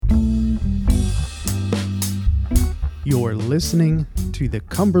You're listening to the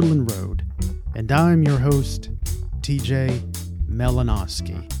Cumberland Road, and I'm your host, TJ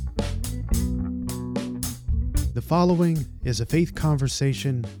Melanowski. The following is a faith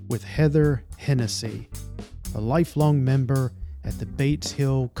conversation with Heather Hennessee, a lifelong member at the Bates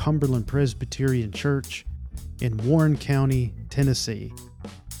Hill Cumberland Presbyterian Church in Warren County, Tennessee.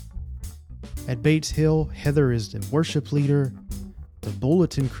 At Bates Hill, Heather is the worship leader, the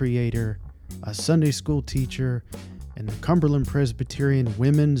bulletin creator, a Sunday school teacher, and the Cumberland Presbyterian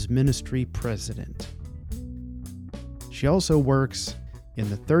Women's Ministry president. She also works in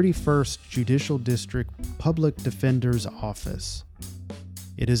the 31st Judicial District Public Defender's Office.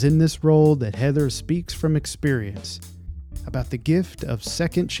 It is in this role that Heather speaks from experience about the gift of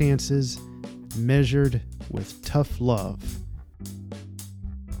second chances measured with tough love.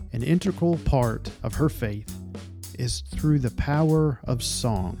 An integral part of her faith is through the power of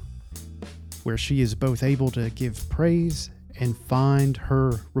song, where she is both able to give praise and find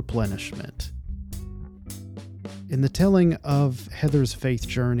her replenishment. In the telling of Heather's faith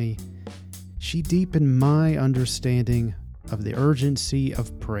journey, she deepened my understanding of the urgency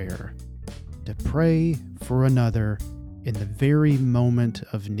of prayer, to pray for another in the very moment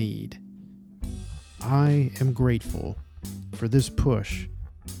of need. I am grateful for this push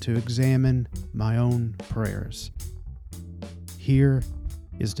to examine my own prayers. Here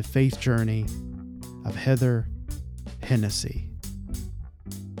is the faith journey of Heather Hennessee.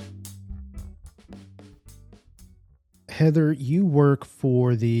 Heather, you work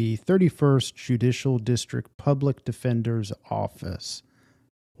for the 31st Judicial District Public Defender's Office.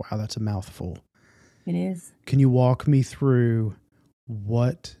 Wow, that's a mouthful. It is. Can you walk me through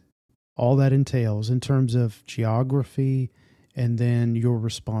what all that entails in terms of geography and then your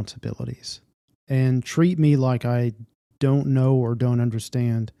responsibilities? And treat me like I don't know or don't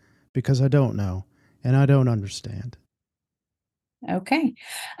understand, because I don't know and I don't understand. Okay.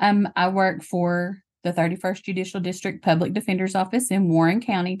 I work for the 31st Judicial District Public Defender's Office in Warren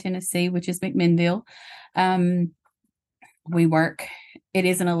County, Tennessee, which is McMinnville. It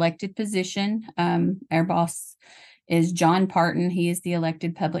is an elected position. Our boss is John Parton. He is the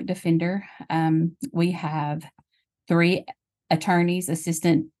elected public defender. We have 3 attorneys,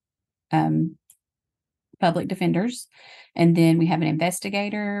 assistant public defenders, and then we have an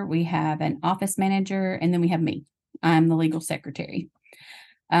investigator, we have an office manager, and then we have me. I'm the legal secretary.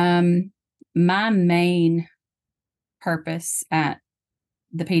 My main purpose at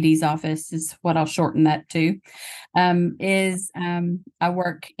the PD's office is what I'll shorten that to, I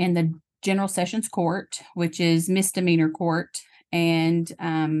work in the General Sessions Court, which is misdemeanor court, and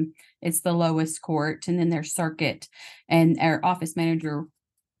it's the lowest court, and then there's circuit, and our office manager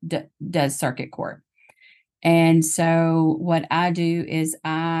does circuit court. And so what I do is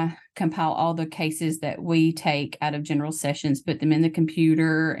I compile all the cases that we take out of General Sessions, put them in the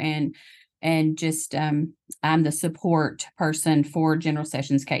computer, and just I'm the support person for General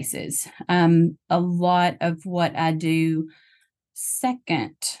Sessions cases. A lot of what I do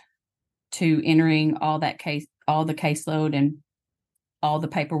second to entering all the caseload and all the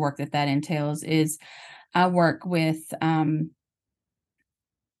paperwork that entails is I work with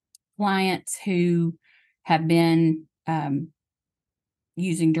clients who have been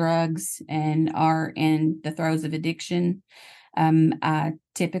using drugs and are in the throes of addiction. I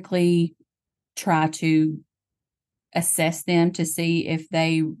typically try to assess them to see if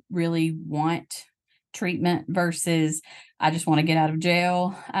they really want treatment versus I just want to get out of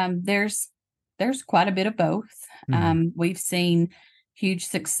jail. There's quite a bit of both. Mm-hmm. We've seen huge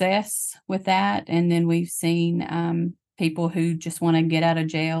success with that, and then we've seen people who just want to get out of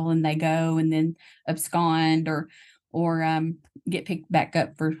jail and they go and then abscond or get picked back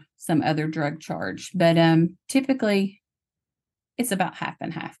up for some other drug charge. But typically it's about half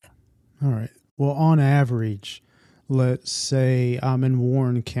and half. All right. Well, on average, let's say I'm in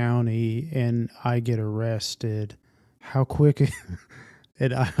Warren County and I get arrested. How quick,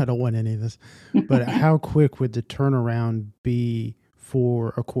 and I don't want any of this, but how quick would the turnaround be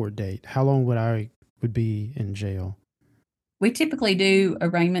for a court date? How long would be in jail? We typically do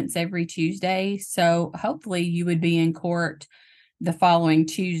arraignments every Tuesday, so hopefully you would be in court the following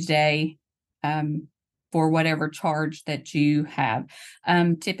Tuesday for whatever charge that you have.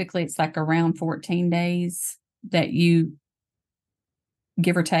 Typically, it's like around 14 days that you,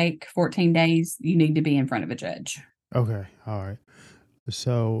 give or take 14 days, you need to be in front of a judge. Okay, all right.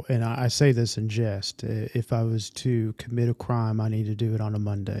 So, and I say this in jest, if I was to commit a crime, I need to do it on a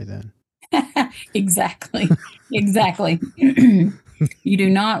Monday then. Exactly. You do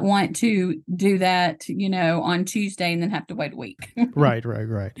not want to do that, on Tuesday and then have to wait a week. Right.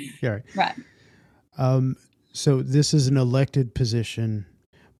 Yeah. Right. So this is an elected position,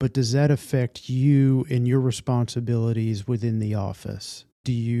 but does that affect you and your responsibilities within the office?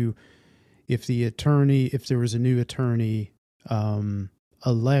 Do you, if there was a new attorney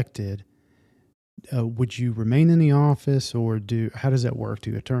elected, would you remain in the office, or how does that work?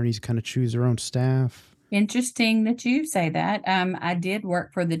 Do attorneys kind of choose their own staff? Interesting that you say that. I did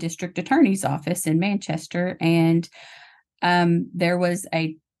work for the district attorney's office in Manchester, and there was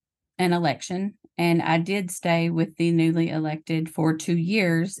an election, and I did stay with the newly elected for 2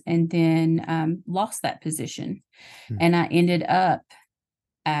 years, and then lost that position, Hmm. and I ended up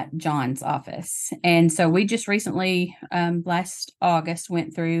at John's office. And so we just recently, last August,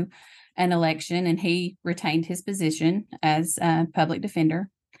 went through an election, and he retained his position as public defender.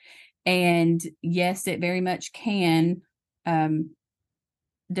 And yes, it very much can um,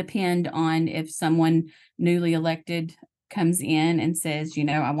 depend on if someone newly elected comes in and says,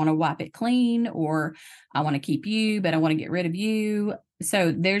 I want to wipe it clean, or I want to keep you, but I want to get rid of you.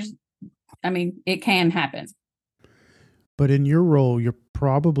 So it can happen. But in your role, you're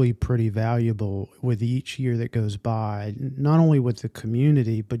probably pretty valuable with each year that goes by, not only with the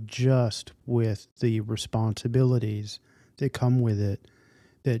community, but just with the responsibilities that come with it,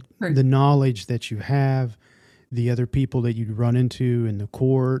 that True. the knowledge that you have, the other people that you run into in the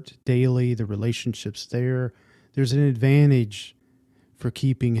court daily, the relationships there. There's an advantage for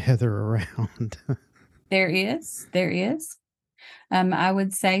keeping Heather around. There is. I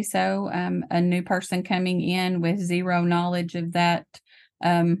would say so. A new person coming in with zero knowledge of that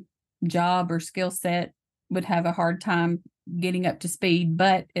job or skill set would have a hard time getting up to speed,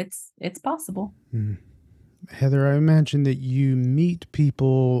 but it's possible. Heather, I imagine that you meet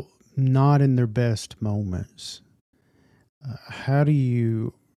people not in their best moments. How do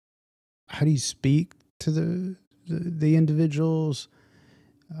you speak to the individuals?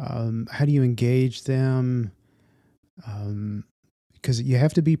 How do you engage them? Because you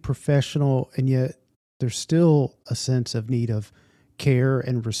have to be professional, and yet there's still a sense of need of care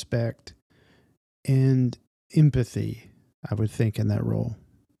and respect and empathy, I would think, in that role.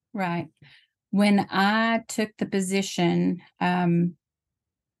 Right. When I took the position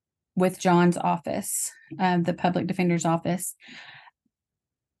with John's office, the public defender's office,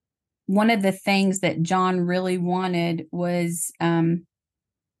 one of the things that John really wanted was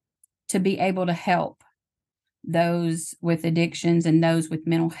to be able to help those with addictions and those with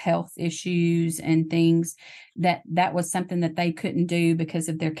mental health issues and things. That was something that they couldn't do because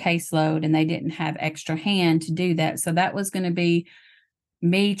of their caseload, and they didn't have extra hand to do that. So that was going to be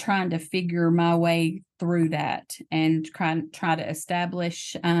me trying to figure my way through that and try to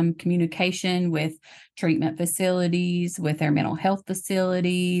establish communication with treatment facilities, with their mental health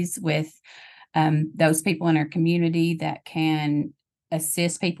facilities, with those people in our community that can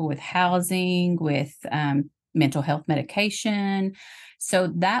assist people with housing, with mental health medication.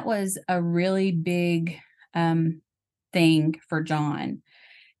 So that was a really big thing for John.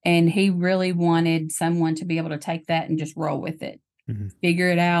 And he really wanted someone to be able to take that and just roll with it, figure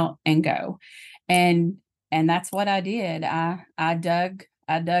it out and go. And that's what I did. I dug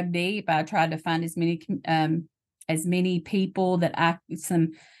deep. I tried to find as many people that some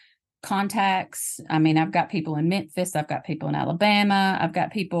contacts. I mean, I've got people in Memphis, I've got people in Alabama, I've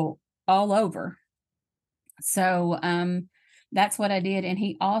got people all over. So that's what I did. And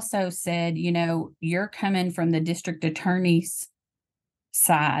he also said, you're coming from the district attorney's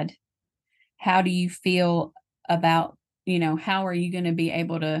side. How do you feel about, how are you going to be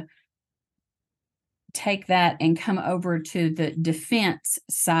able to take that and come over to the defense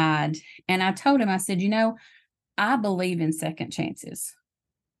side? And I told him, I said, I believe in second chances.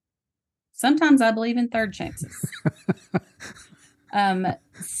 Sometimes I believe in third chances.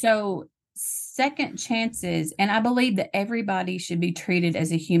 So second chances, and I believe that everybody should be treated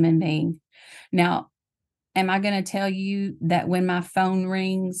as a human being. Now, am I going to tell you that when my phone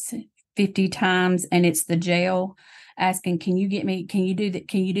rings 50 times and it's the jail asking, can you do that? Can you do this?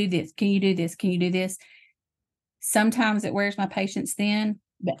 Can you do this? Can you do this? Sometimes it wears my patience thin,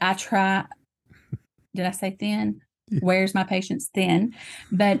 but I try. Did I say thin? Yeah. Wears my patience thin.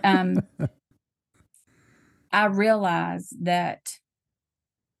 But I realize that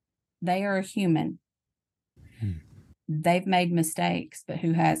they are a human. They've made mistakes, but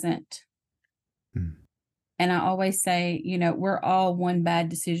who hasn't? And I always say, we're all one bad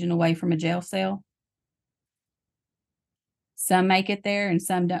decision away from a jail cell. Some make it there and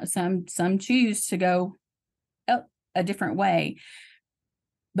some don't. Some choose to go a different way.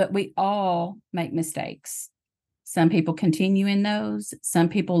 But we all make mistakes. Some people continue in those. Some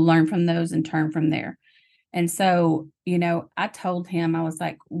people learn from those and turn from there. And so, I told him, I was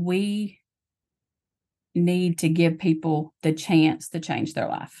like, we need to give people the chance to change their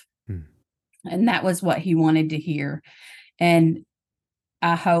life. Hmm. And that was what he wanted to hear. And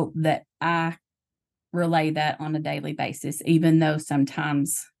I hope that I relay that on a daily basis, even though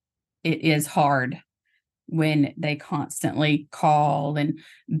sometimes it is hard when they constantly call and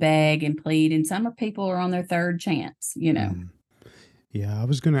beg and plead. And some people are on their third chance, you know. Hmm. Yeah, I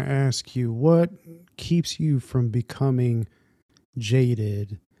was going to ask you, what keeps you from becoming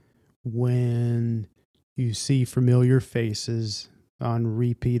jaded when you see familiar faces on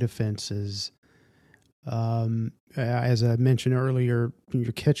repeat offenses? As I mentioned earlier,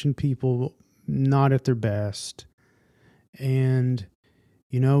 you're catching people not at their best, and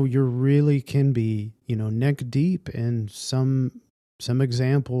you really can be, neck deep in some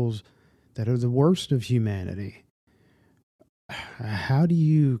examples that are the worst of humanity. How do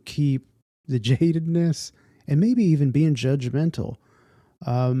you keep the jadedness and maybe even being judgmental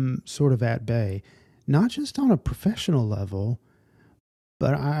sort of at bay, not just on a professional level,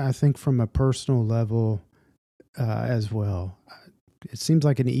 but I think from a personal level as well? It seems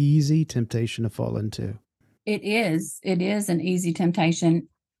like an easy temptation to fall into. It is. It is an easy temptation.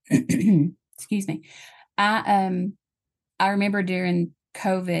 Excuse me. I remember during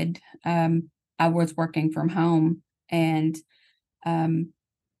COVID, I was working from home, and um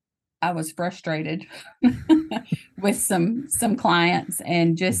I was frustrated with some clients,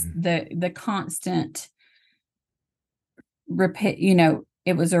 and just Mhm. the constant repeat,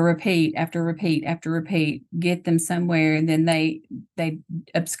 it was a repeat after repeat after repeat, get them somewhere, and then they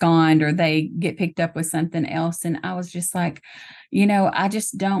abscond or they get picked up with something else. And I was just like, I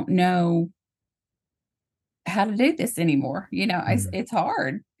just don't know how to do this anymore. Mm. It's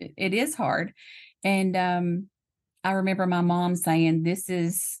hard. It is hard. And I remember my mom saying, "This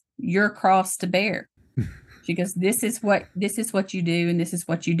is your cross to bear." She goes, "This is what you do, and this is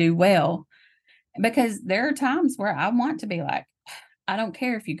what you do well." Because there are times where I want to be like, "I don't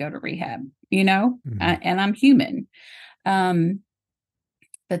care if you go to rehab, Mhm. and I'm human." Um,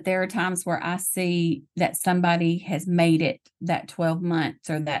 but there are times where I see that somebody has made it that 12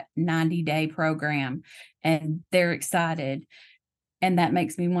 months or that 90-day program, and they're excited, and that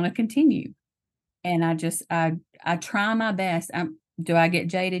makes me want to continue. And I try my best. Do I get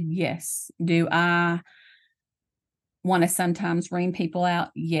jaded? Yes. Do I want to sometimes ream people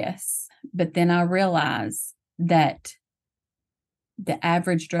out? Yes. But then I realize that the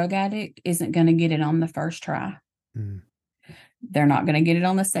average drug addict isn't going to get it on the first try. Mm. They're not going to get it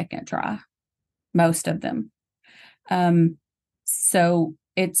on the second try, most of them. So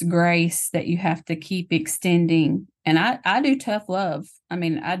it's grace that you have to keep extending. And I do tough love. I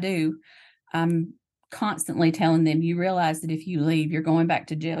mean, I do. I'm constantly telling them, you realize that if you leave, you're going back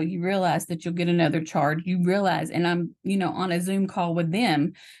to jail. You realize that you'll get another charge. You realize, and I'm, on a Zoom call with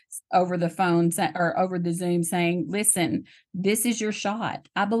them over the phone or over the Zoom saying, listen, this is your shot.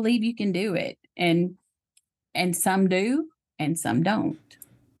 I believe you can do it. And some do, and some don't.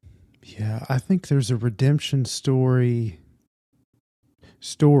 Yeah, I think there's a redemption stories,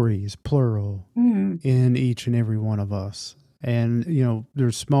 plural, Mm. in each and every one of us. And,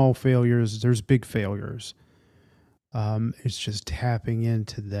 there's small failures, there's big failures. It's just tapping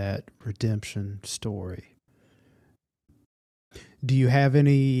into that redemption story. Do you have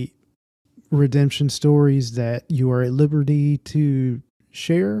any redemption stories that you are at liberty to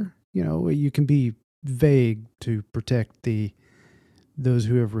share? You can be vague to protect those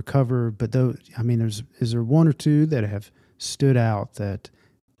who have recovered, but is there one or two that have stood out that,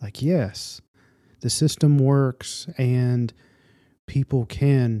 like, yes, the system works and people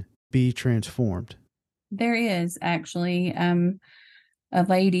can be transformed? There is actually a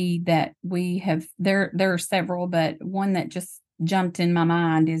lady that we have there are several, but one that just jumped in my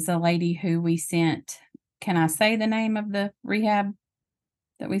mind is a lady who we sent. Can I say the name of the rehab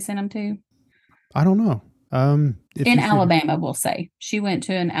that we sent them to? I don't know. If In you feel, Alabama, we'll say. She went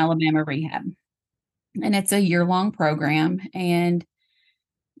to an Alabama rehab, and it's a year-long program. And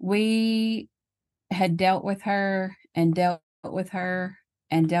we had dealt with her and dealt with her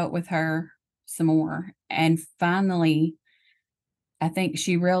and dealt with her some more. And finally, I think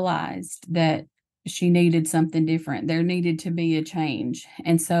she realized that she needed something different. There needed to be a change.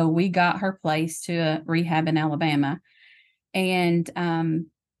 And so we got her placed to a rehab in Alabama. And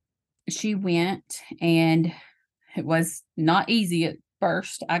she went, and it was not easy at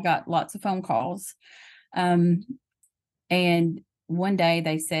first. I got lots of phone calls. Um, and one day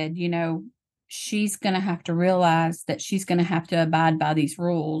they said, she's going to have to realize that she's going to have to abide by these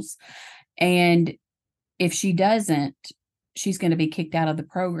rules. And if she doesn't, she's going to be kicked out of the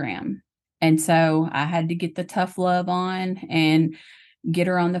program. And so I had to get the tough love on, and get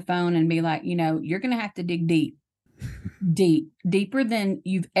her on the phone and be like, you're going to have to dig deeper than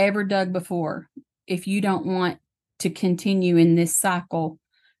you've ever dug before if you don't want to continue in this cycle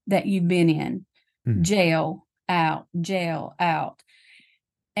that you've been in. Jail, out, jail, out.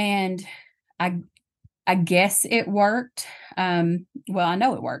 And I guess it worked. Well, I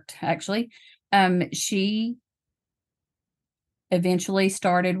know it worked, actually. She eventually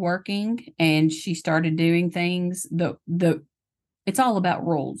started working, and she started doing things. It's all about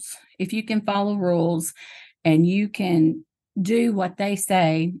rules. If you can follow rules and you can do what they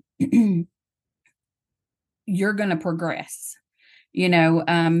say, you're going to progress,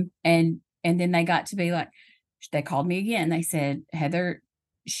 and then they got to be like, they called me again. They said, Heather,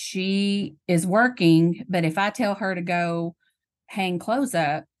 she is working, but if I tell her to go hang clothes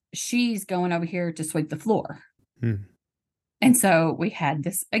up, she's going over here to sweep the floor. And so we had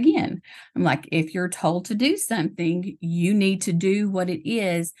this again. I'm like, if you're told to do something, you need to do what it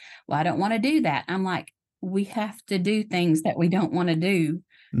is. Well, I don't want to do that. I'm like, we have to do things that we don't want to do.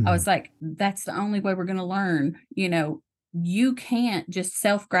 I was like, that's the only way we're going to learn. You can't just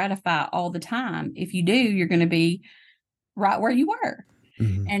self-gratify all the time. If you do, you're going to be right where you were.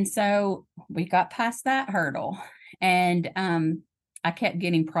 And so we got past that hurdle, and I kept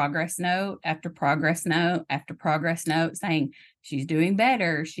getting progress note after progress note after progress note saying she's doing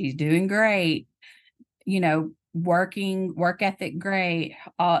better, she's doing great, working, work ethic great,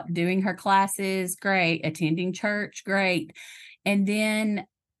 doing her classes great, attending church great. And then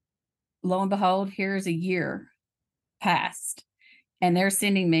lo and behold, here's a year passed, and they're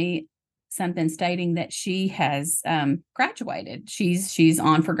sending me something stating that she has graduated. She's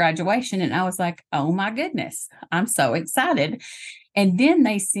on for graduation. And I was like, oh my goodness, I'm so excited. And then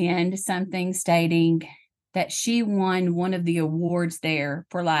they send something stating that she won one of the awards there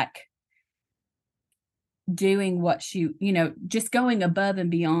for like doing what she, just going above and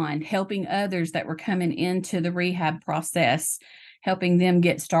beyond, helping others that were coming into the rehab process, helping them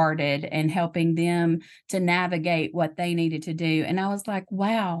get started and helping them to navigate what they needed to do. And I was like,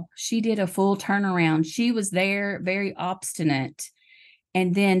 wow, she did a full turnaround. She was there, very obstinate,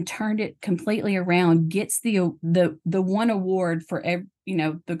 and then turned it completely around, gets the one award for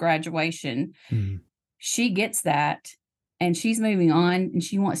the graduation. She gets that, and she's moving on, and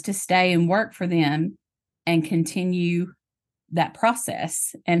she wants to stay and work for them and continue that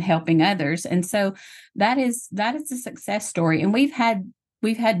process and helping others. And so that is a success story. And we've had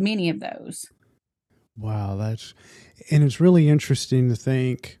many of those. Wow. And it's really interesting to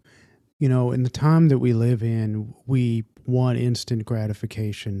think, in the time that we live in, we want instant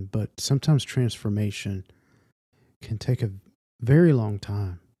gratification, but sometimes transformation can take a very long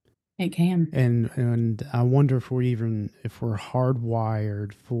time. It can. And I wonder if we're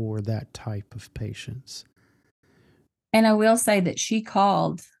hardwired for that type of patience. And I will say that she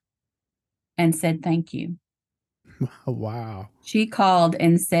called and said, thank you. Wow. She called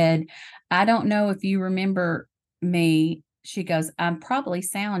and said, I don't know if you remember me. She goes, I probably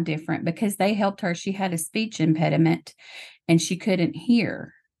sound different because they helped her. She had a speech impediment and she couldn't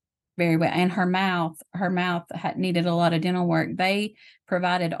hear very well. And her mouth had needed a lot of dental work. They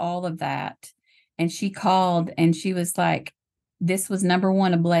provided all of that. And she called and she was like, this was number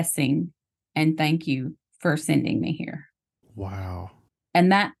one, a blessing. And thank you for sending me here. Wow.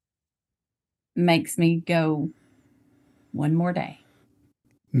 And that makes me go one more day.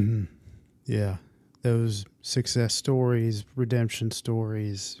 Yeah. Those success stories, redemption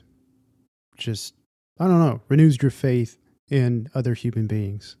stories, just, I don't know, renews your faith in other human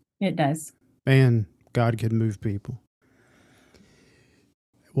beings. It does. Man, God can move people.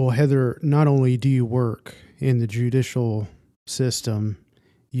 Well, Heather, not only do you work in the judicial system,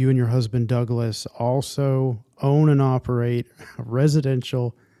 you and your husband, Douglas, also own and operate a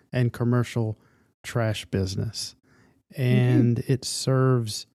residential and commercial trash business. And it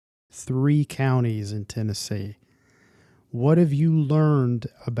serves 3 counties in Tennessee. What have you learned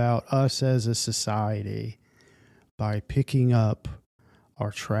about us as a society by picking up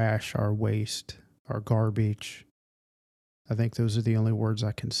our trash, our waste, our garbage? I think those are the only words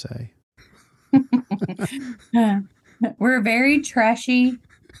I can say. We're a very trashy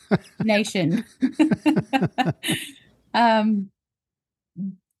nation.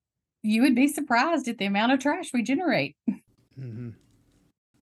 You would be surprised at the amount of trash we generate.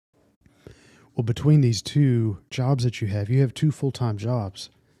 Well, between these 2 jobs that you have 2 full-time jobs.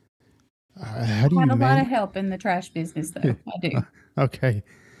 How do you have a lot of help in the trash business, though. I do. Okay.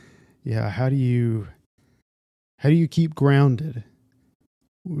 Yeah. How do you keep grounded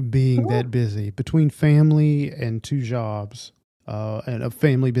being that busy between family and 2 jobs, and a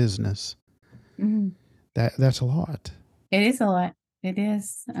family business? That's a lot. It is a lot. It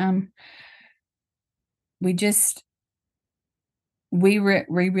is. We just we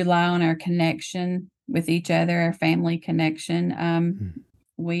rely on our connection with each other, our family connection.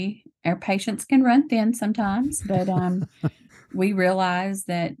 Mm. Our patience can run thin sometimes, but we realize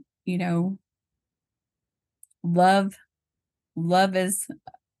that, you know, love love is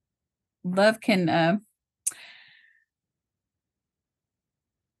love can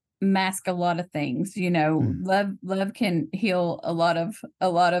mask a lot of things. Mm. Love can heal a lot of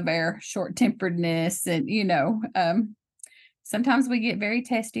our short-temperedness, and sometimes we get very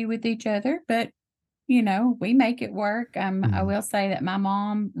testy with each other, but we make it work. I Mm. will say that my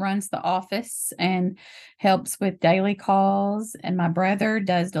mom runs the office and helps with daily calls, and my brother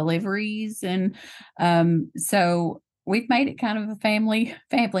does deliveries, and so we've made it kind of a family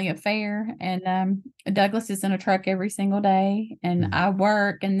affair. And Douglas is in a truck every single day, and Mm. I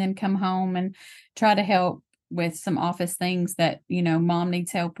work and then come home and try to help with some office things that mom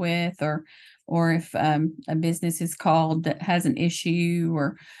needs help with, or if a business is called that has an issue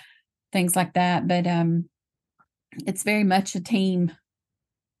or things like that. But it's very much a teamwork.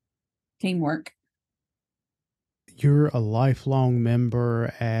 You're a lifelong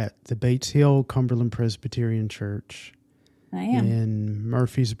member at the Bates Hill Cumberland Presbyterian Church I am. in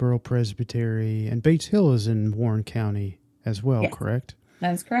Murfreesboro Presbytery, and Bates Hill is in Warren County as well, Yes, correct?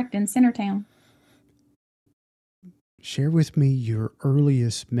 that is correct, in Centertown. Share with me your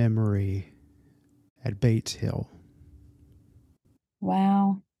earliest memory at Bates Hill.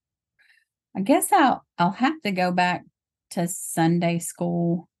 Wow. I guess I'll have to go back to Sunday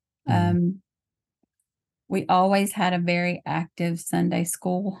school. Mm. We always had a very active Sunday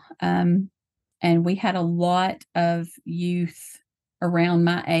school. And we had a lot of youth around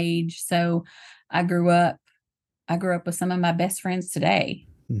my age. So I grew up I grew up with some of my best friends today,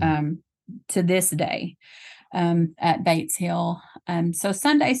 Mm. um, to this day, at Bates Hill. So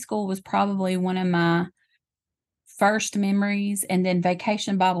Sunday school was probably one of my first memories, and then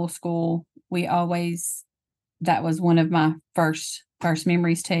Vacation Bible School, that was one of my first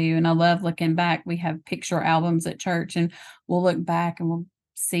memories too. And I love looking back. We have picture albums at church, and we'll look back and we'll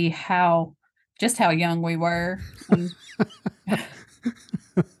see how young we were, and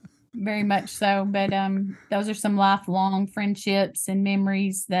very much so. But those are some lifelong friendships and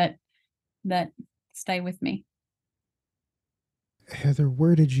memories that stay with me. Heather,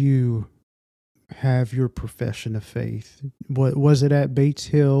 where did you have your profession of faith? What was it at Bates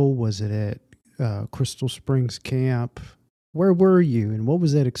Hill? Was it at Crystal Springs Camp? Where were you, and what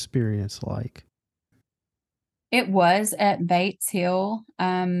was that experience like? It was at Bates Hill,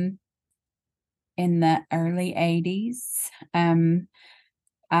 in the early 80s.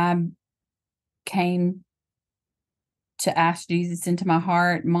 I came to ask Jesus into my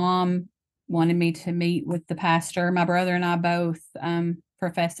heart. Mom wanted me to meet with the pastor. My brother and I both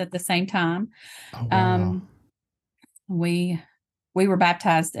professed at the same time. Oh, wow. Um, we we were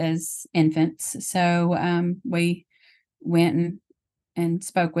baptized as infants, so we went and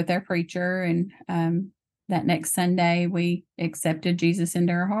spoke with our preacher, and that next Sunday we accepted Jesus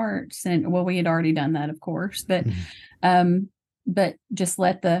into our hearts. And well, we had already done that, of course, Mm. um, but just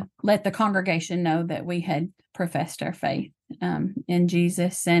let the congregation know that we had professed our faith in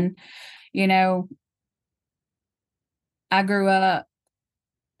Jesus. And you know, I grew up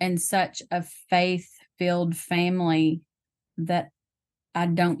in such a faith-filled family that I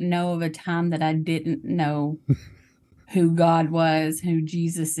don't know of a time that I didn't know who God was, who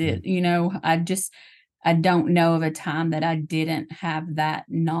Jesus is. Mm. I don't know of a time that I didn't have that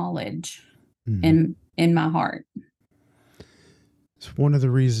knowledge Mm. in my heart. It's one of the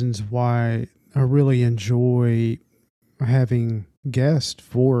reasons why I really enjoy having guests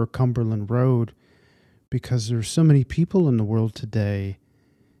for Cumberland Road, because there's so many people in the world today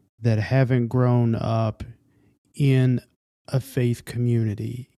that haven't grown up in a faith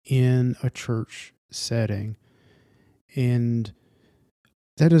community, in a church setting. And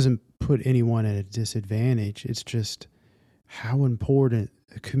that doesn't put anyone at a disadvantage. It's just how important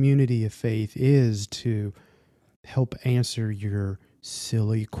a community of faith is to help answer your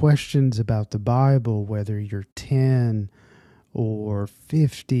silly questions about the Bible, whether you're 10 or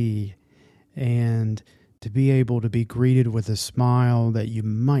 50, and to be able to be greeted with a smile that you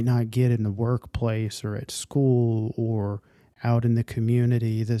might not get in the workplace or at school or out in the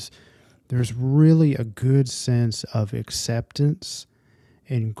community. There's really a good sense of acceptance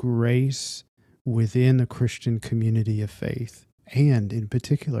and grace within the Christian community of faith, and in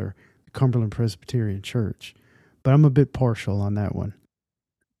particular, the Cumberland Presbyterian Church. But I'm a bit partial on that one.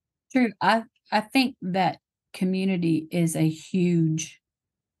 True. I think that community is a huge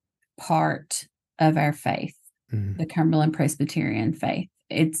part of our faith. the Cumberland Presbyterian faith.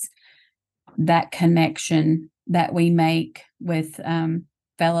 It's that connection that we make with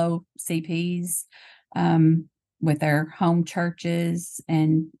fellow CPs, with our home churches,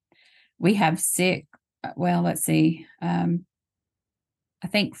 and we have let's see, I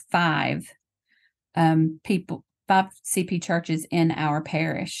think five CP churches in our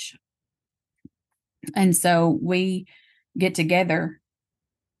parish. And so we get together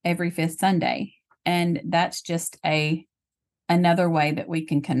every fifth Sunday, and that's just another way that we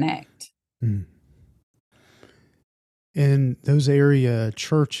can connect. Mm. And those area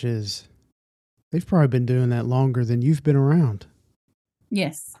churches, they've probably been doing that longer than you've been around.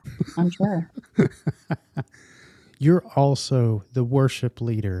 Yes, I'm sure. You're also the worship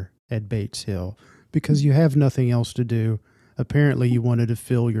leader at Bates Hill because you have nothing else to do. Apparently, you wanted to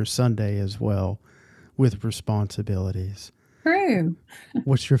fill your Sunday as well with responsibilities. True.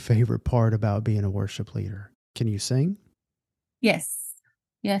 What's your favorite part about being a worship leader? Can you sing? Yes.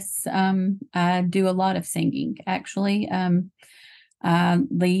 Yes. I do a lot of singing, actually. I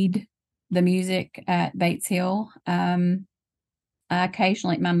lead the music at Bates Hill.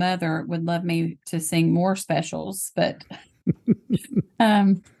 Occasionally, my mother would love me to sing more specials, but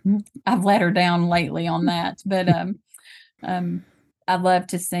I've let her down lately on that. But I love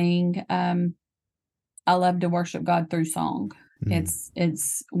to sing. I love to worship God through song.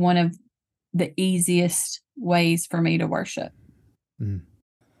 It's one of the easiest ways for me to worship.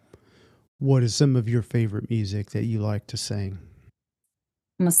 What is some of your favorite music that you like to sing?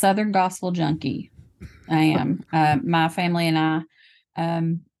 I'm a Southern gospel junkie. I am. My family and I,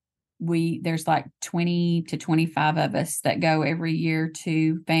 there's like 20 to 25 of us that go every year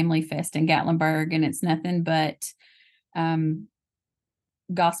to Family Fest in Gatlinburg, and it's nothing but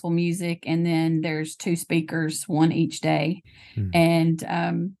gospel music. And then there's 2 speakers, one each day.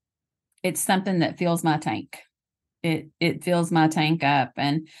 And it's something that fills my tank. It fills my tank up,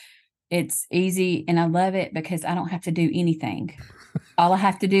 and it's easy, and I love it because I don't have to do anything. All I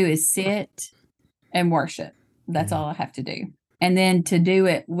have to do is sit and worship. That's all I have to do. And then to do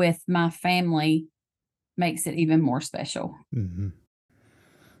it with my family makes it even more special. Mm-hmm.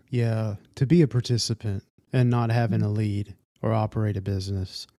 Yeah, to be a participant and not having a lead or operate a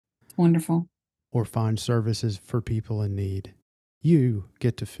business. Wonderful. Or find services for people in need. You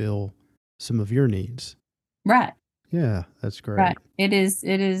get to fill some of your needs. Right. Yeah, that's great. Right. It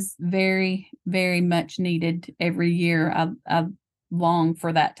is very, very much needed every year. I long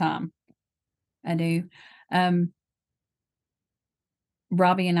for that time. I do.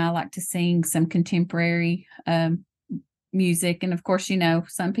 Robbie and I like to sing some contemporary music, and of course,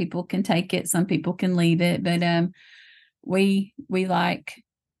 some people can take it, some people can leave it, but we like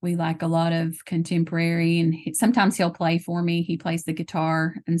a lot of contemporary, and sometimes he'll play for me. He plays the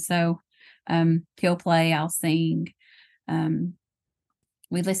guitar, and so he'll play, I'll sing.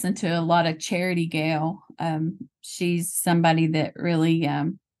 We listen to a lot of Charity Gale. She's somebody that really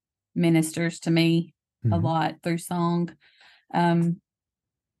ministers to me a lot through song.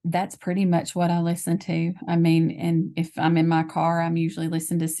 That's pretty much what I listen to. I mean, and if I'm in my car, I'm usually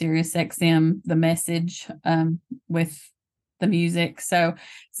listening to Sirius XM, the message with the music. So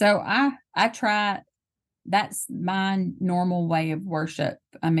I try. That's my normal way of worship.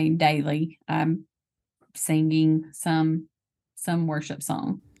 I mean, daily I'm singing some worship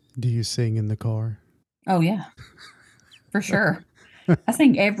song. Do you sing in the car? Oh yeah, for sure. I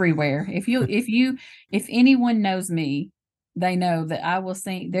sing everywhere. If anyone knows me, they know that I will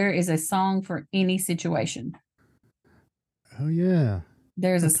sing. There is a song for any situation. Oh yeah.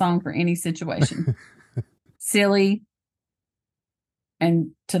 There's a song for any situation. Silly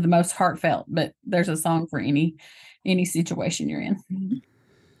and to the most heartfelt, but there's a song for any situation you're in.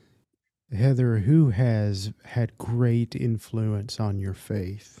 Heather, who has had great influence on your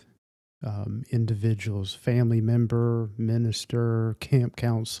faith? Individuals, family member, minister, camp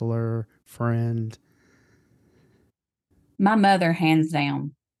counselor, friend? My mother, hands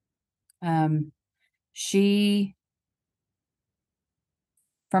down. She,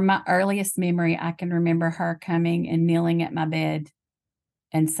 from my earliest memory, I can remember her coming and kneeling at my bed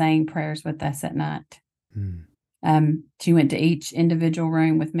and saying prayers with us at night. She went to each individual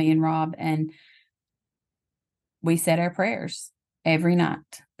room with me and Rob, and we said our prayers every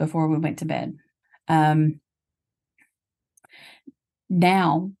night before we went to bed.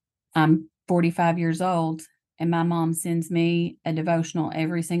 Now I'm 45 years old, and my mom sends me a devotional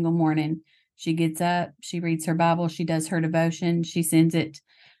every single morning. She gets up, she reads her Bible, she does her devotion, she sends it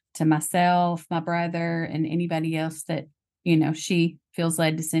to myself, my brother, and anybody else that, she feels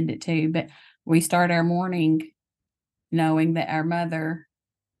led to send it to. But we start our morning knowing that our mother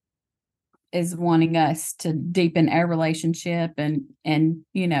is wanting us to deepen our relationship, and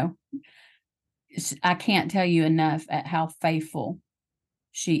I can't tell you enough at how faithful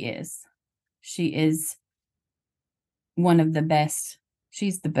she is. She is one of the best.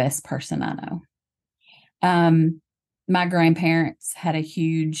 She's the best person I know. My grandparents had a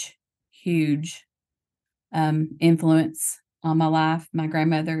huge, huge influence on my life. My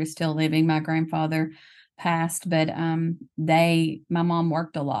grandmother is still living. My grandfather passed, but my mom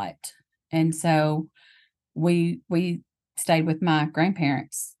worked a lot, and so we stayed with my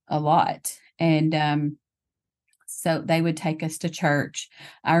grandparents a lot, and so they would take us to church.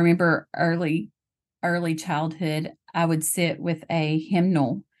 I remember early childhood, I would sit with a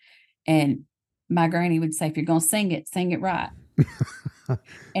hymnal, and my granny would say, "If you're going to sing it right."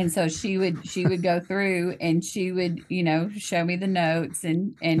 And so she would go through, and she would, show me the notes,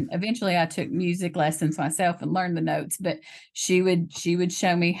 and eventually I took music lessons myself and learned the notes, but she would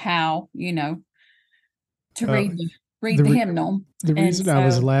show me how, to Uh, read the the re- hymnal. the And reason I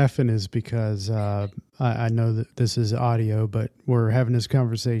was so laughing is because I know that this is audio, but we're having this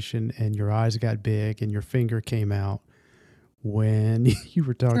conversation, and your eyes got big, and your finger came out when you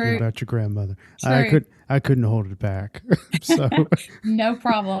were talking true, about your grandmother. true, I couldn't hold it back. So no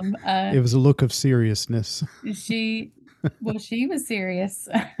problem. it was a look of seriousness. She well, she was serious.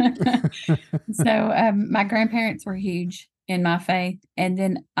 So my grandparents were huge in my faith. And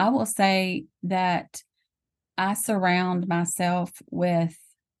then I will say that I surround myself with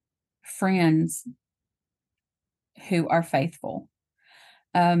friends who are faithful.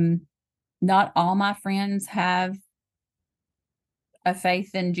 Um, Not all my friends have a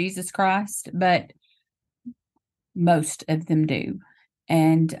faith in Jesus Christ, but most of them do.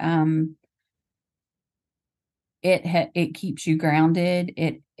 And it keeps you grounded.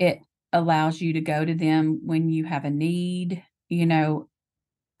 It allows you to go to them when you have a need.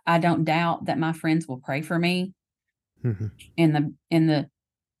 I don't doubt that my friends will pray for me Mhm. in the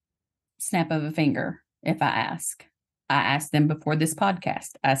snap of a finger if I ask. I asked them before this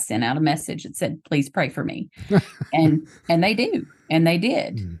podcast. I sent out a message that said, "Please pray for me," and they do, and they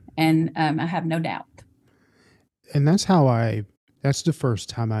did, Mm. and I have no doubt. And that's the first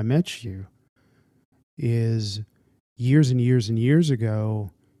time I met you, is years and years and years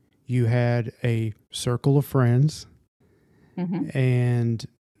ago. You had a circle of friends, Hmm. and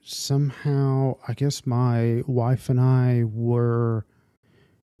somehow I guess my wife and I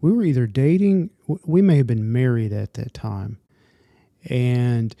we were either dating, we may have been married at that time.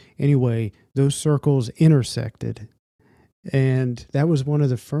 And anyway, those circles intersected. And that was one of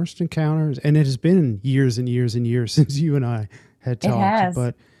the first encounters. And it has been years and years and years since you and I had It talked.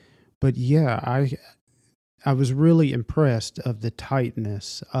 has. But yeah, I was really impressed of the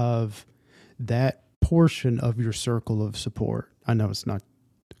tightness of that portion of your circle of support. I know it's not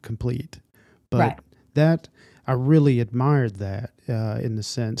complete, but Right. that I really admired that in the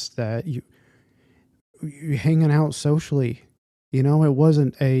sense that you hanging out socially. It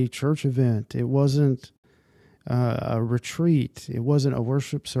wasn't a church event. It wasn't a retreat. It wasn't a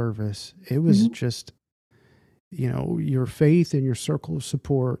worship service. It was Hmm. just, your faith and your circle of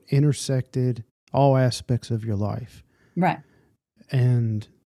support intersected all aspects of your life. Right. And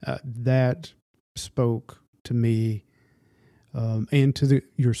that spoke to me and to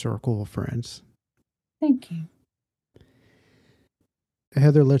your circle of friends. Thank you.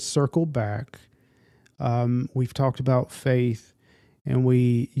 Heather, let's circle back. We've talked about faith, and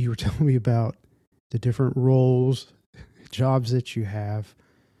you were telling me about the different roles, jobs that you have.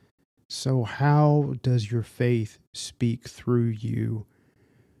 So how does your faith speak through you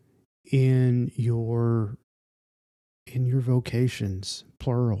in your vocations,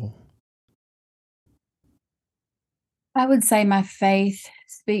 plural? I would say my faith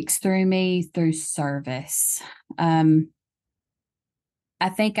speaks through me through service. Um, I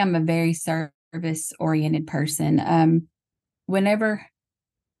think I'm a very service oriented person. Whenever,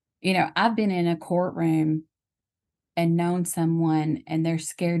 I've been in a courtroom and known someone and they're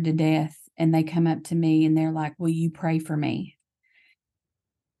scared to death, and they come up to me and they're like, "Will you pray for me?"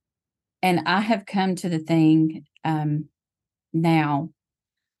 And I have come to the thing now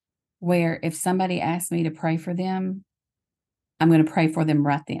where if somebody asks me to pray for them, I'm going to pray for them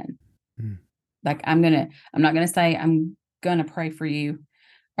right then. Mm. Like I'm not going to say I'm going to pray for you,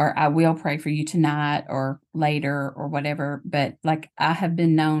 or I will pray for you tonight or later or whatever. But like I have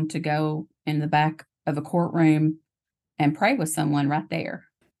been known to go in the back of a courtroom and pray with someone right there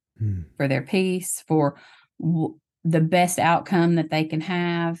Mm. for their peace, for the best outcome that they can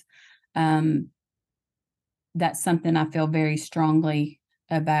have. Um, that's something I feel very strongly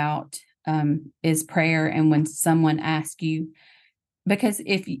about, is prayer. And when someone asks you, because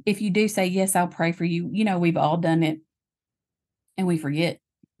if you do say, yes, I'll pray for you, we've all done it and we forget.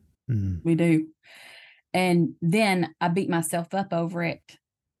 Mm. We do. And then I beat myself up over it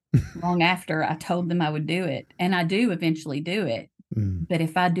long after I told them I would do it. And I do eventually do it. Mm. But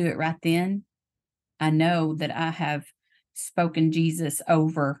if I do it right then, I know that I have spoken Jesus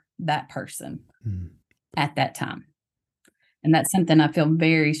over that person Mm. at that time. And that's something I feel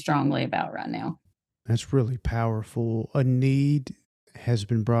very strongly about right now. That's really powerful. A need has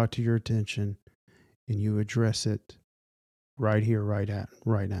been brought to your attention and you address it right here, right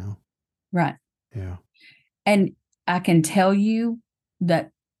now. Right. Yeah. And I can tell you that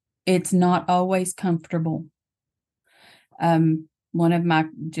it's not always comfortable. One of my,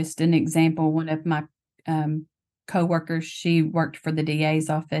 just an example, one of my coworkers, she worked for the DA's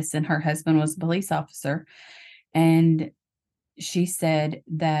office and her husband was a police officer. And she said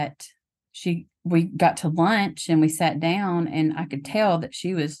that we got to lunch and we sat down and I could tell that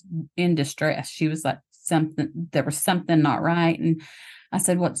she was in distress. She was like, there was something not right. And I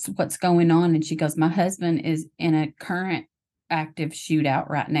said, what's going on? And she goes, my husband is in a current active shootout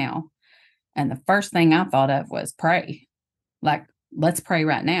right now. And the first thing I thought of was pray. Like, let's pray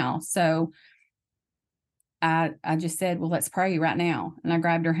right now. So I just said, well, let's pray right now. And I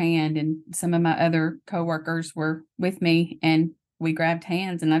grabbed her hand and some of my other coworkers were with me and we grabbed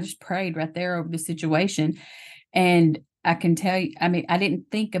hands and I just prayed right there over the situation. And I can tell you, I mean, I didn't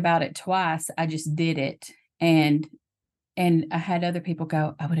think about it twice. I just did it. And I had other people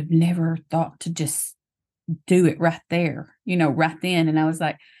go, I would have never thought to just do it right there, right then. And I was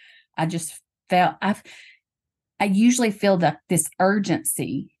like, I just felt, I usually feel this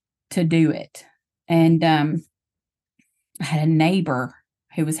urgency to do it. And I had a neighbor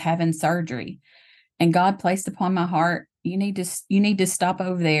who was having surgery and God placed upon my heart, you need to stop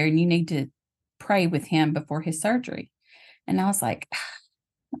over there and you need to pray with him before his surgery. And I was like,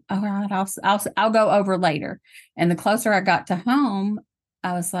 all right, I'll go over later. And the closer I got to home,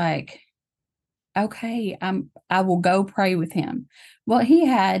 I was like, okay, I will go pray with him. Well, he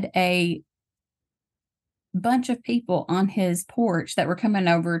had a bunch of people on his porch that were coming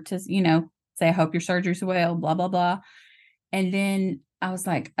over to, say, I hope your surgery's well, blah, blah, blah. And then I was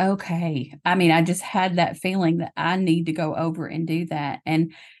like, okay. I mean, I just had that feeling that I need to go over and do that.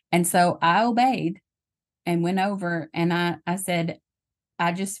 And so I obeyed and went over and I said,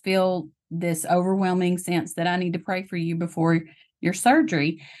 I just feel this overwhelming sense that I need to pray for you before your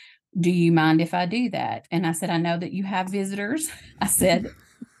surgery. Do you mind if I do that? And I said, I know that you have visitors. I said,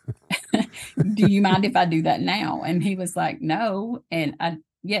 do you mind if I do that now? And he was like, no. And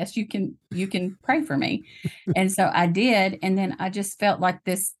yes, you can pray for me. And so I did. And then I just felt like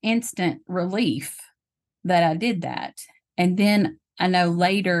this instant relief that I did that. And then I know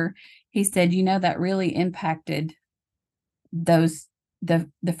later he said, that really impacted the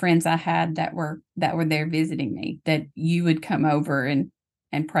friends I had that were there visiting me, that you would come over and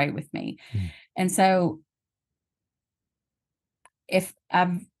pray with me. Mm. And so if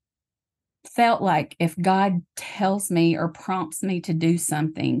I've felt like if God tells me or prompts me to do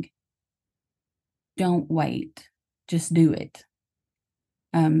something, don't wait, just do it.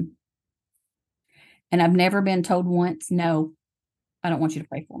 And I've never been told once, no, I don't want you to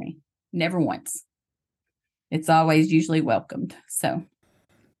pray for me. Never once. It's always usually welcomed. So.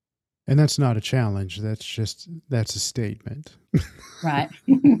 And that's not a challenge. That's a statement. Right.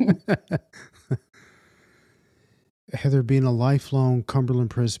 Heather, being a lifelong Cumberland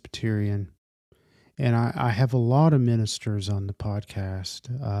Presbyterian, and I have a lot of ministers on the podcast.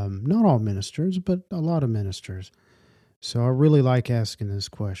 Not all ministers, but a lot of ministers. So I really like asking this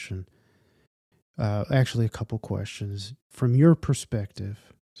question. Actually, a couple questions. From your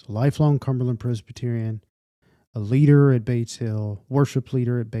perspective, as a lifelong Cumberland Presbyterian, a leader at Bates Hill, worship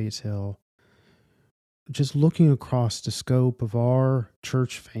leader at Bates Hill, just looking across the scope of our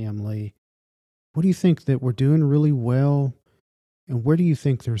church family, what do you think that we're doing really well? And where do you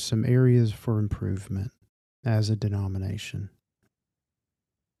think there's some areas for improvement as a denomination?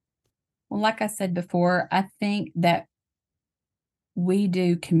 Well, like I said before, I think that we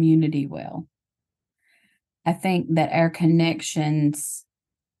do community well. I think that our connections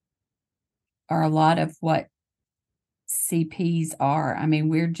are a lot of what CPs are. I mean,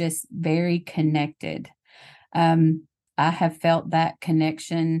 we're just very connected. I have felt that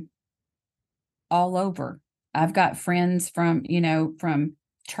connection all over. I've got friends from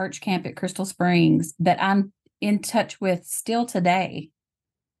church camp at Crystal Springs that I'm in touch with still today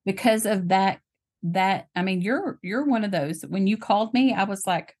because of that. I mean, you're one of those. When you called me, I was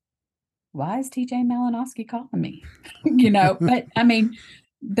like, why is TJ Malinowski calling me? But I mean,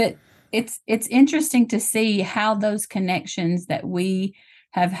 but it's interesting to see how those connections that we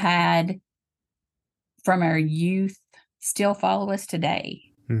have had from our youth still follow us today.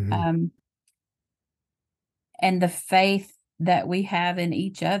 Hmm. Um, and the faith that we have in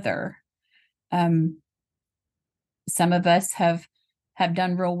each other. Um, some of us have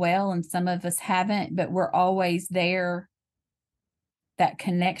done real well and some of us haven't, but we're always there. That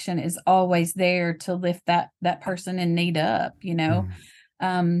connection is always there to lift that person in need up, you know.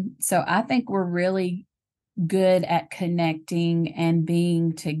 Hmm. So I think we're really good at connecting and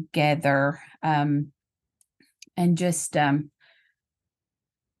being together, and just I'm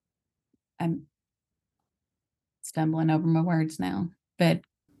stumbling over my words now, but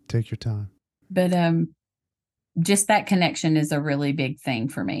Take your time. but just that connection is a really big thing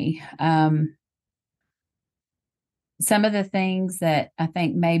for me. Some of the things that I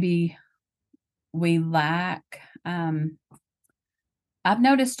think maybe we lack, I've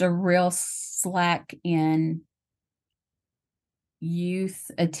noticed a real slack in youth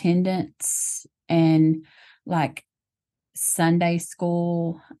attendance and like Sunday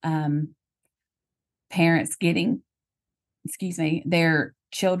school, parents getting, excuse me, their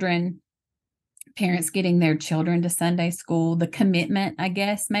children, parents getting their children to Sunday school. The commitment, I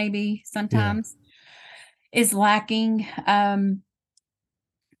guess, maybe Yeah. sometimes is lacking.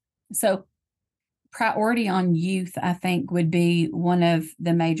 So priority on youth, I think, would be one of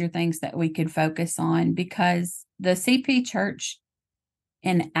the major things that we could focus on because the CP church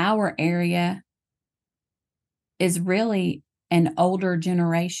in our area is really an older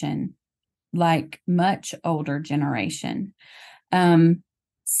generation, like much older generation. Um,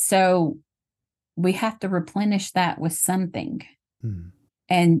 so we have to replenish that with something. Mm.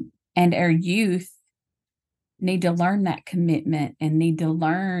 And our youth need to learn that commitment and need to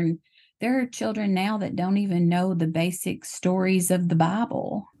learn. There are children now that don't even know the basic stories of the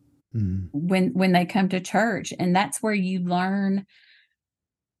Bible Mm. when they come to church, and that's where you learn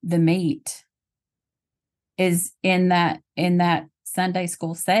the meat is in that Sunday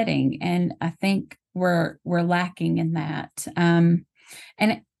school setting, and I think we're lacking in that. And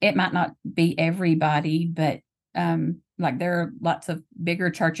it might not be everybody, but like there are lots of bigger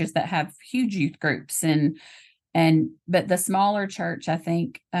churches that have huge youth groups, and but the smaller church, I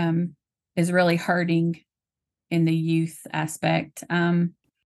think, is really hurting in the youth aspect.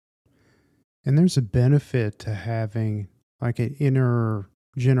 And there's a benefit to having like an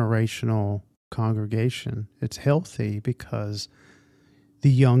intergenerational congregation. It's healthy because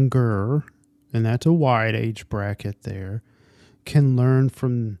the younger, and that's a wide age bracket there, can learn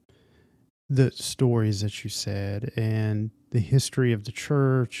from the stories that you said and the history of the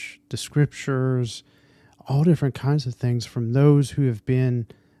church, the scriptures, all different kinds of things from those who have been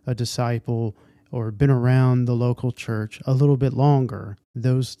a disciple or been around the local church a little bit longer.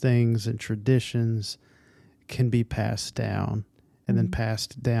 Those things and traditions can be passed down and then Mhm.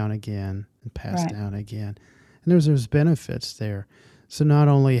 passed down again and passed Right. down again. And there's benefits there. So not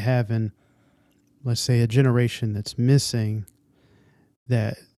only having, let's say, a generation that's missing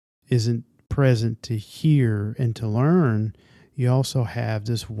that isn't present to hear and to learn, you also have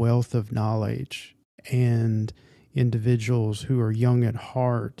this wealth of knowledge and individuals who are young at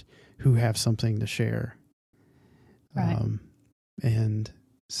heart who have something to share. Right. Um, and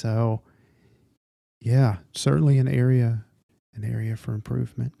so, yeah, certainly an area for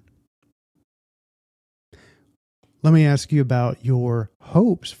improvement. Let me ask you about your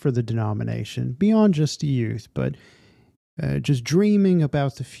hopes for the denomination beyond just the youth, but just dreaming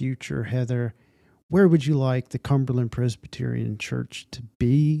about the future, Heather. Where would you like the Cumberland Presbyterian Church to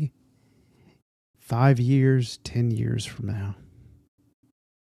be 5 years, 10 years from now?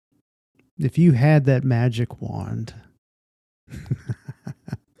 If you had that magic wand.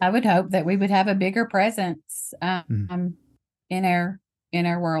 I would hope that we would have a bigger presence, Mm. in our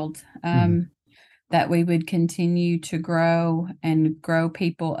world. Mhm. That we would continue to grow and grow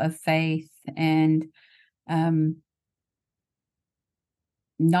people of faith, and um,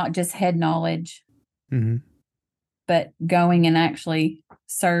 not just head knowledge, Mhm. but going and actually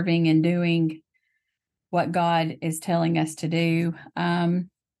serving and doing what God is telling us to do.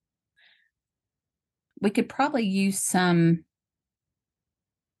 We could probably use some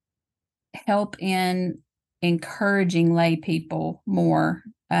help in encouraging lay people more.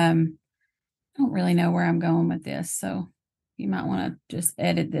 I don't really know where I'm going with this, so you might want to just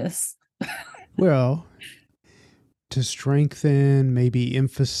edit this. Well, to strengthen, maybe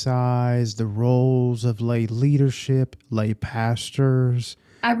emphasize the roles of lay leadership, lay pastors.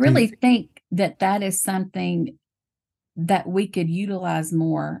 I The really think that that is something that we could utilize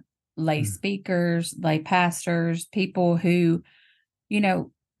more. Lay mm, speakers, lay pastors, people who, you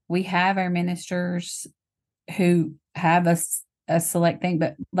know, we have our ministers who have a select thing,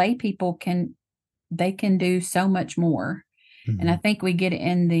 but lay people they can do so much more. And I Mhm. think we get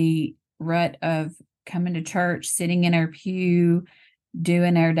in the rut of coming to church, sitting in our pew,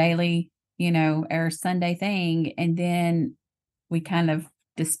 doing our daily, our Sunday thing, and then we kind of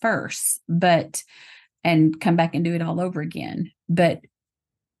disperse, and come back and do it all over again. But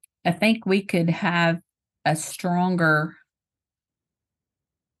I think we could have a stronger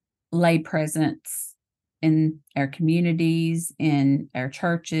lay presence in our communities, in our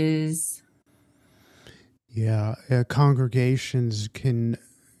churches. Yeah, congregations can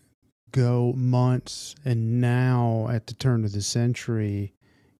go months and now at the turn of the century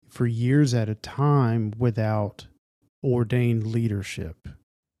for years at a time without ordained leadership.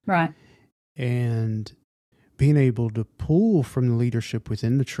 Right. And being able to pull from the leadership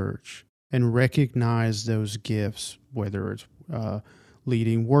within the church and recognize those gifts, whether it's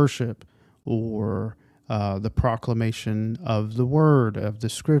leading worship or the proclamation of the word, of the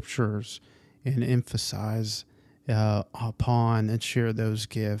scriptures, and emphasize upon and share those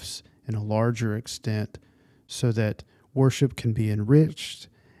gifts in a larger extent so that worship can be enriched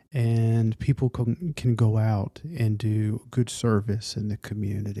and people can go out and do good service in the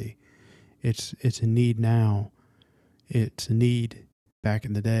community. It's a need now. It's a need back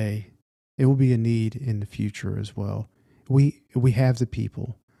in the day. It will be a need in the future as well. We have the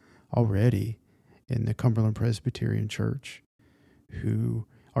people already in the Cumberland Presbyterian Church who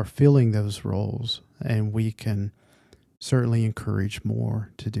are filling those roles, and we can certainly encourage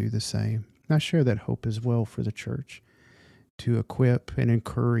more to do the same. And I share that hope as well for the church to equip and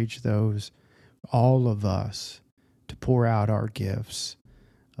encourage those, all of us, to pour out our gifts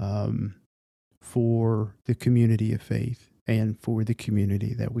um, for the community of faith and for the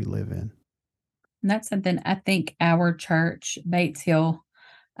community that we live in. And that's something I think our church, Bates Hill,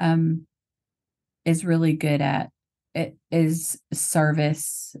 um, is really good at. It is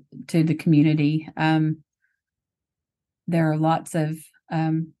service to the community. There are lots of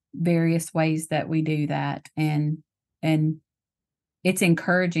various ways that we do that, and it's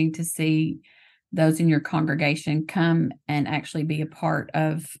encouraging to see those in your congregation come and actually be a part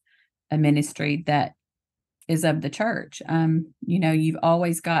of a ministry that is of the church. You've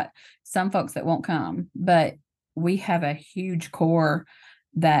always got some folks that won't come, but we have a huge core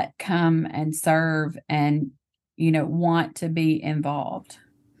that come and serve and, want to be involved.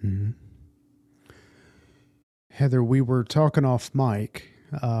 Mm-hmm. Heather, we were talking off mic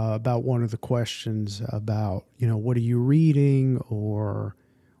about one of the questions about, what are you reading or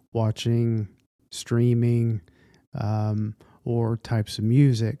watching, streaming, or types of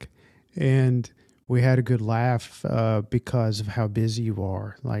music. And we had a good laugh because of how busy you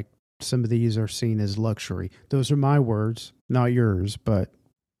are. Like some of these are seen as luxury. Those are my words, not yours, but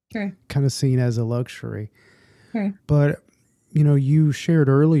True. kind of seen as a luxury. True. But you shared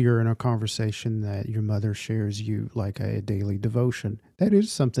earlier in a conversation that your mother shares you like a daily devotion. That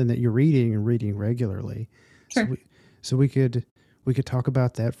is something that you're reading and reading regularly. So True. we could talk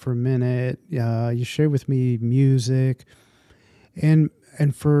about that for a minute. You share with me music, and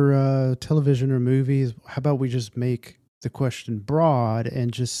for television or movies. How about we just make the question broad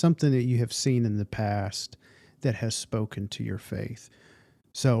and just something that you have seen in the past that has spoken to your faith.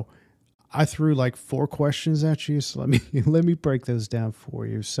 So I threw like 4 questions at you, so let me let me break those down for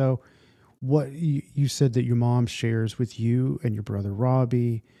you. So, what you said that your mom shares with you and your brother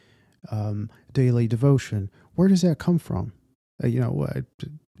Robbie, daily devotion. Where does that come from?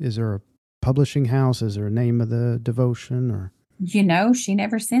 Is there a publishing house? Is there a name of the devotion or? She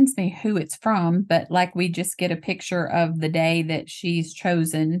never sends me who it's from, but like we just get a picture of the day that she's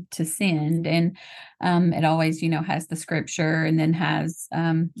chosen to send. And it always, has the scripture and then has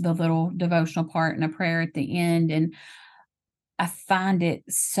the little devotional part and a prayer at the end. And I find it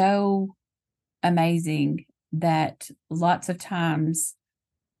so amazing that lots of times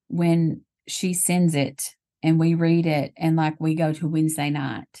when she sends it and we read it, and like we go to Wednesday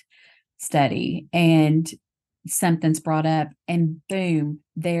night study and something's brought up and boom,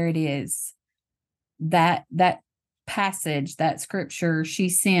 there it is. That passage, that scripture she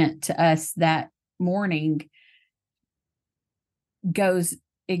sent to us that morning goes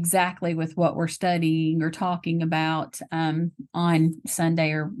exactly with what we're studying or talking about on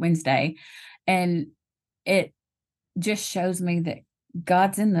Sunday or Wednesday. And it just shows me that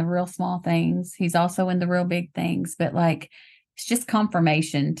God's in the real small things. He's also in the real big things. But like, it's just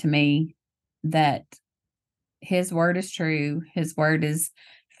confirmation to me that his word is true, his word is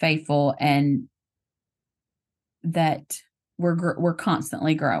faithful, and that we're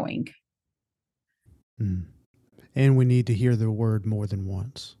constantly growing. Mm. And we need to hear the word more than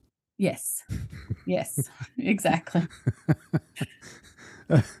once. Yes. Yes, exactly.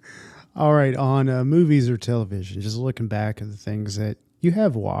 All right, on movies or television, just looking back at the things that you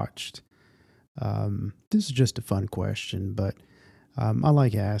have watched. This is just a fun question, but I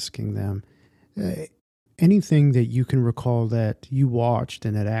like asking them. Uh, Anything that you can recall that you watched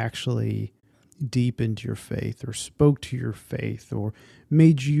and it actually deepened your faith or spoke to your faith or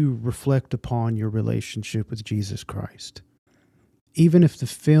made you reflect upon your relationship with Jesus Christ? Even if the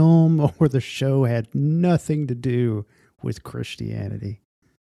film or the show had nothing to do with Christianity.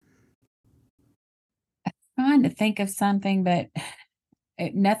 Trying to think of something, but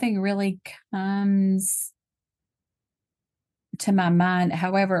nothing really comes to my mind.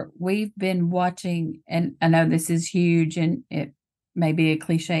 However, we've been watching, and I know this is huge and it may be a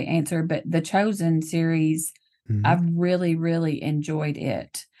cliche answer, but the Chosen series, Hmm. I've really, really enjoyed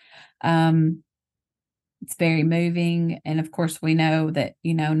it. Um, it's very moving. And of course, we know that,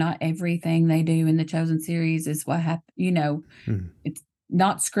 not everything they do in the Chosen series is what happened, it's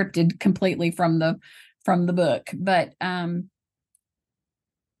not scripted completely from the book, but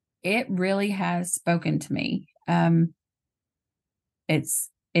it really has spoken to me.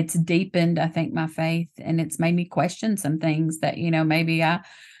 It's deepened, I think, my faith, and it's made me question some things that, maybe I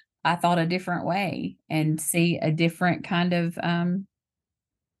thought a different way and see a different kind of,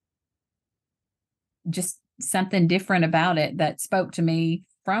 just something different about it that spoke to me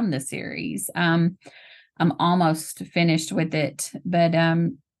from the series. I'm almost finished with it, but,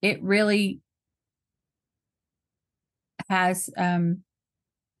 it really has,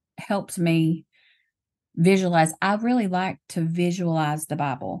 helped me visualize. I really like to visualize the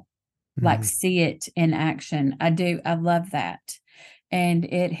Bible, like, Hmm. see it in action. I do, I love that, and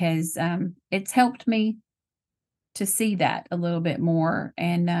it's helped me to see that a little bit more,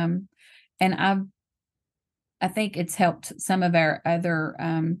 and I think it's helped some of our other,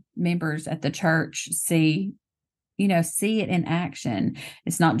 members at the church see it in action.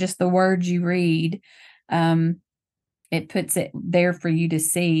 It's not just the words you read, um, it puts it there for you to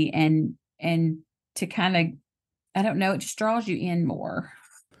see and to kinda, I don't know, it just draws you in more.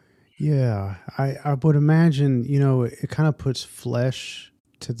 Yeah, I would imagine, it kind of puts flesh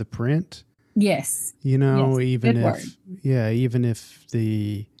to the print, Yes. Yes, even good word. if, yeah, even if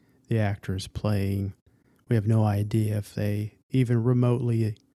the actor is playing, we have no idea if they even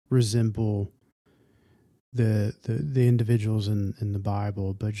remotely resemble the individuals in the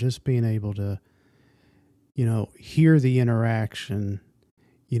Bible, but just being able to, hear the interaction,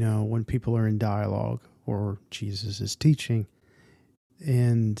 when people are in dialogue or Jesus is teaching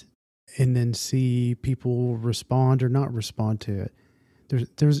and then see people respond or not respond to it.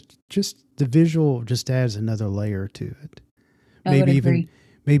 There's just the visual just adds another layer to it. I would agree.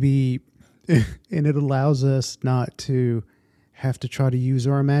 Maybe and it allows us not to have to try to use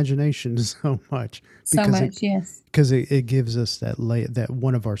our imagination so much So because much, yes. it gives us that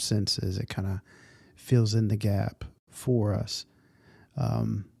one of our senses. It kind of fills in the gap for us.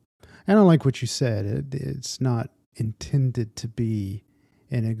 Um, and I like what you said. It's not intended to be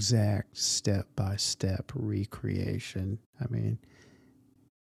an exact step by step recreation. I mean,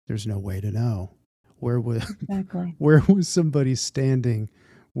 there's no way to know where was Exactly. where was somebody standing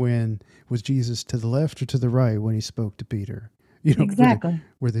when was Jesus to the left or to the right when he spoke to Peter? Exactly.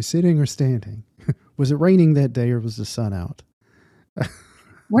 Were they sitting or standing? Was it raining that day or was the sun out?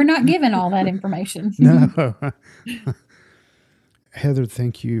 We're not given all that information. No. Heather,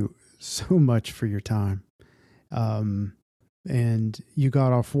 thank you so much for your time. Um, and you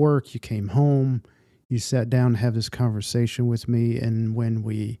got off work, you came home, you sat down to have this conversation with me. And when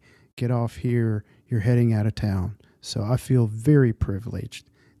we get off here, you're heading out of town. So I feel very privileged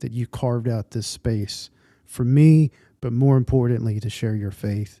that you carved out this space for me, but more importantly, to share your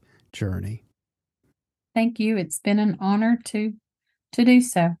faith journey. Thank you. It's been an honor to do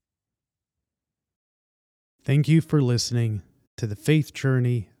so. Thank you for listening to the faith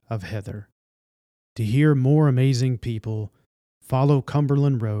journey of Heather. To hear more amazing people, follow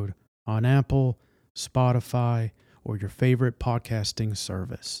Cumberland Road on Apple, Spotify, or your favorite podcasting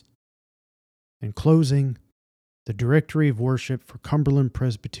service. In closing, the Directory of Worship for Cumberland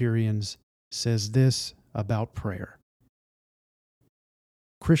Presbyterians says this about prayer.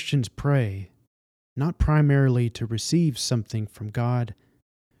 Christians pray not primarily to receive something from God,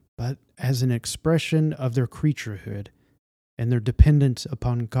 but as an expression of their creaturehood and their dependence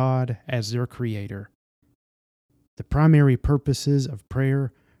upon God as their creator. The primary purposes of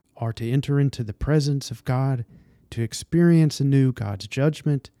prayer are to enter into the presence of God, to experience anew God's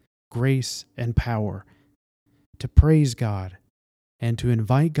judgment, grace, and power, to praise God, and to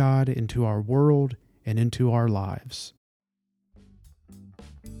invite God into our world and into our lives.